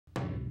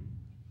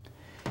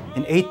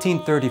In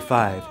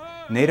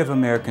 1835, Native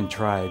American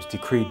tribes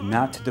decreed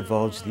not to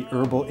divulge the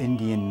herbal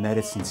Indian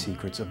medicine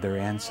secrets of their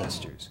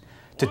ancestors.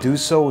 To do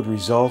so would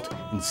result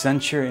in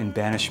censure and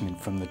banishment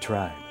from the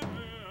tribe.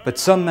 But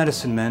some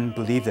medicine men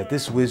believe that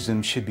this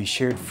wisdom should be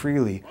shared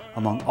freely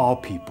among all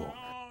people.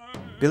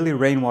 Billy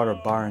Rainwater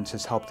Barnes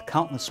has helped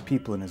countless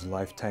people in his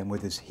lifetime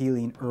with his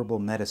healing herbal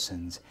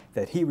medicines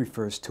that he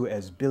refers to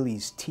as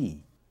Billy's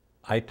tea.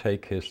 I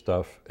take his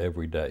stuff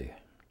every day,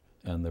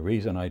 and the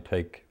reason I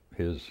take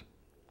his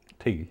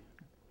tea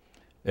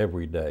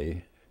every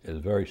day is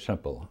very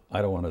simple.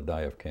 I don't want to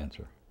die of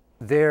cancer.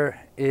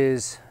 There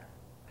is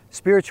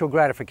spiritual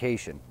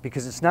gratification,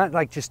 because it's not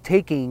like just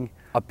taking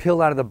a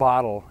pill out of the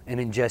bottle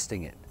and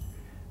ingesting it.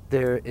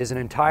 There is an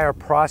entire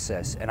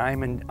process, and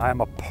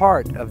I'm a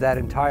part of that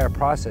entire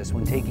process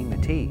when taking the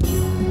tea.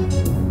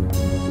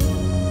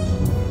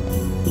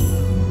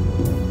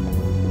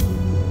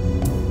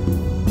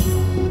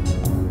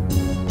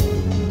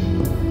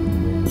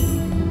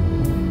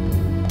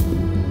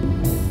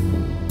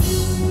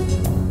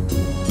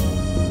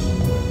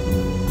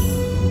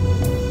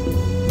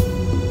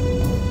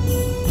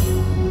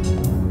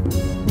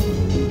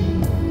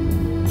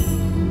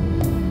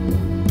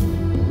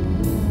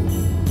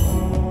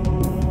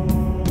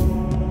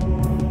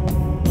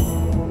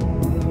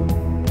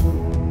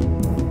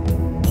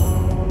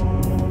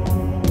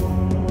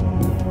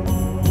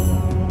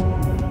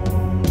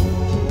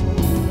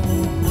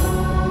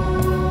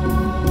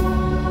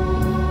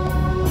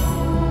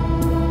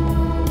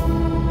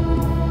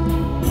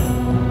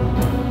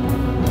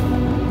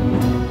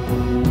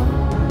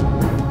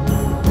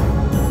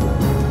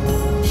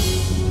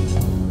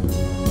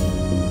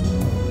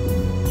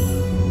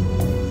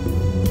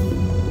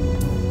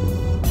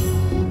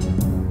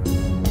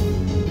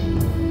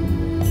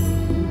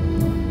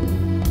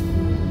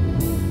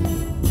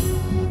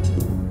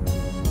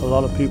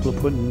 A lot of people are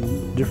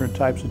putting different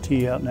types of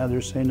tea out now. They're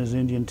saying there's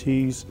Indian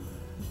teas,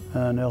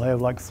 and they'll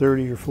have like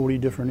 30 or 40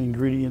 different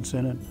ingredients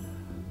in it.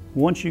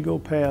 Once you go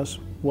past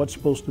what's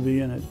supposed to be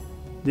in it,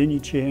 then you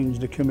change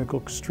the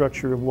chemical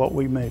structure of what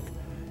we make,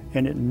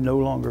 and it no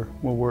longer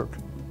will work.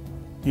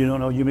 You don't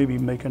know, you may be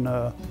making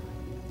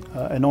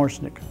an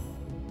arsenic.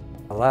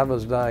 I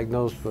was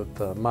diagnosed with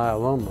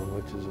myeloma,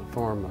 which is a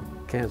form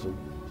of cancer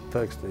that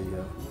affects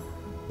the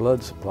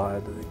blood supply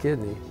to the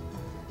kidney.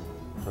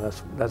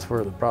 That's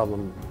where the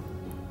problem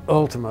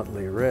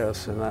ultimately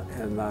rests,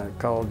 and I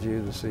called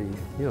you to see,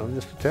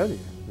 just to tell you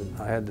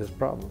that I had this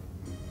problem.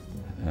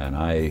 And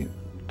I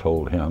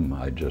told him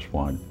I just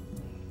want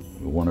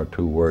one or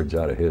two words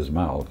out of his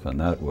mouth, and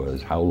that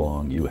was how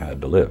long you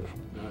had to live.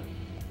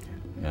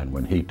 And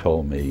when he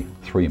told me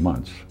 3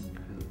 months,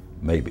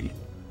 maybe.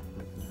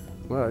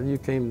 Well, you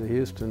came to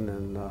Houston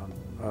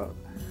and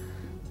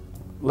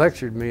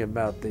lectured me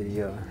about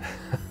the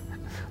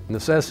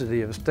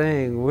necessity of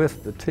staying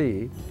with the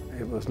tea.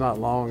 It was not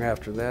long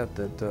after that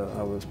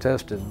I was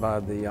tested by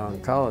the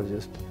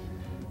oncologist,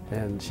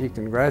 and she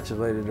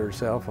congratulated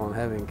herself on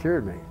having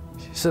cured me.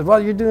 She said,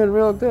 well, you're doing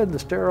real good. The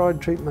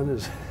steroid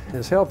treatment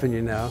is helping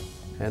you now.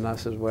 And I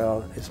said,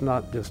 well, it's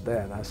not just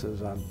that. I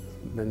said, I've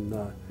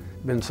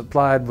been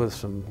supplied with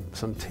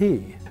some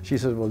tea. She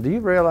said, well, do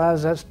you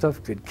realize that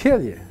stuff could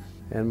kill you?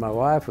 And my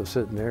wife was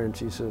sitting there and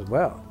she says,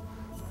 well,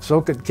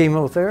 so could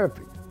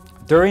chemotherapy.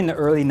 During the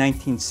early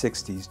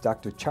 1960s,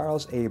 Dr.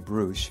 Charles A.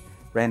 Bruce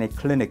ran a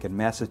clinic in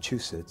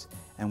Massachusetts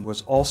and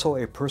was also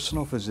a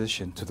personal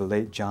physician to the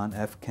late John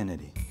F.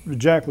 Kennedy.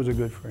 Jack was a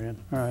good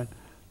friend, all right.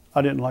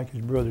 I didn't like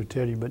his brother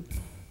Teddy, but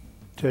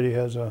Teddy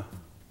has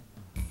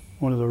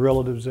one of the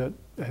relatives that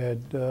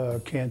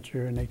had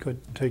cancer and they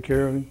couldn't take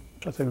care of him.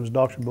 I think it was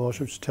Dr. Bush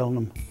was telling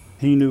him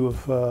he knew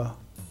of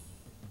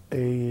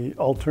a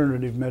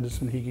alternative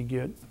medicine he could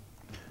get.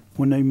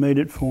 When they made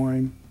it for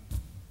him,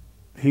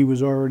 he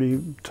was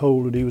already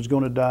told that he was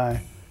going to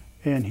die,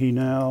 and he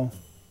now,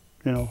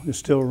 is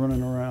still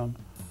running around.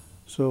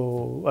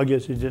 So I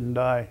guess he didn't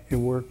die, it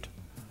worked.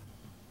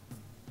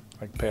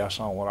 I pass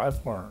on what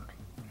I've learned.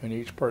 And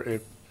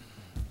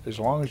as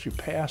long as you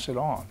pass it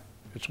on,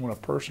 it's when a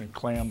person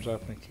clams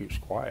up and keeps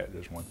quiet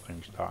is when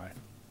things die.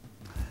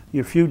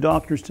 A few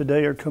doctors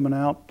today are coming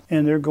out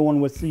and they're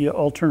going with the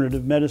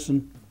alternative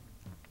medicine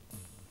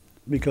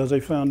because they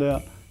found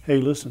out, hey,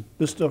 listen,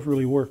 this stuff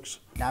really works.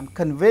 I'm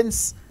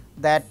convinced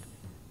that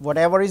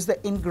whatever is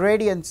the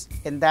ingredients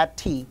in that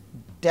tea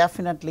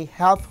definitely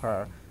help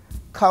her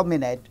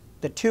culminate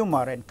the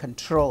tumor and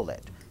control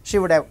it. She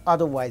would have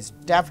otherwise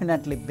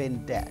definitely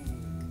been dead.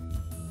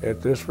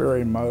 At this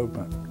very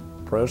moment,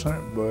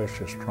 President Bush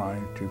is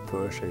trying to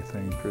push a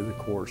thing through the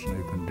courts, and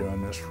they've been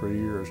doing this for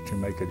years, to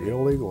make it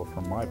illegal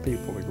for my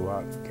people to go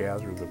out and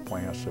gather the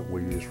plants that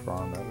we use for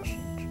our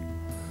medicines.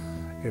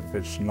 If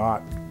it's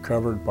not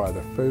covered by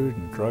the Food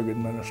and Drug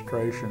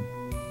Administration,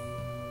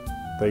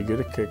 they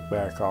get a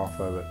kickback off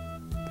of it,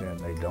 then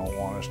they don't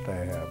want us to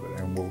have it,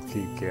 and we'll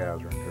keep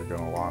gathering. They're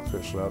going to lock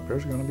this up.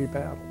 There's going to be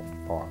battles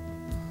fought.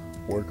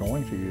 We're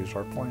going to use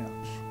our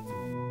plants.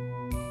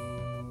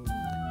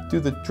 Do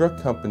the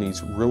drug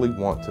companies really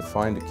want to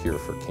find a cure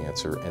for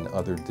cancer and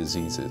other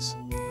diseases?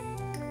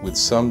 with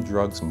some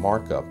drugs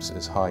markups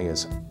as high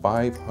as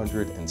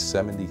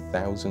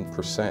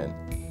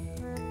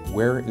 570,000%.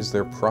 Where is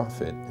their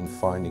profit in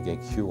finding a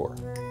cure?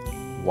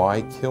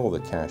 Why kill the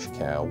cash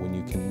cow when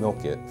you can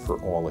milk it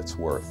for all it's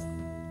worth?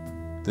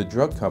 The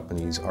drug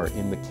companies are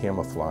in the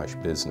camouflage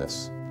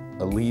business,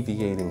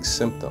 alleviating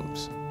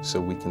symptoms so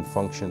we can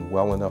function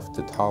well enough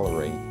to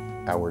tolerate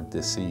our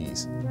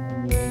disease.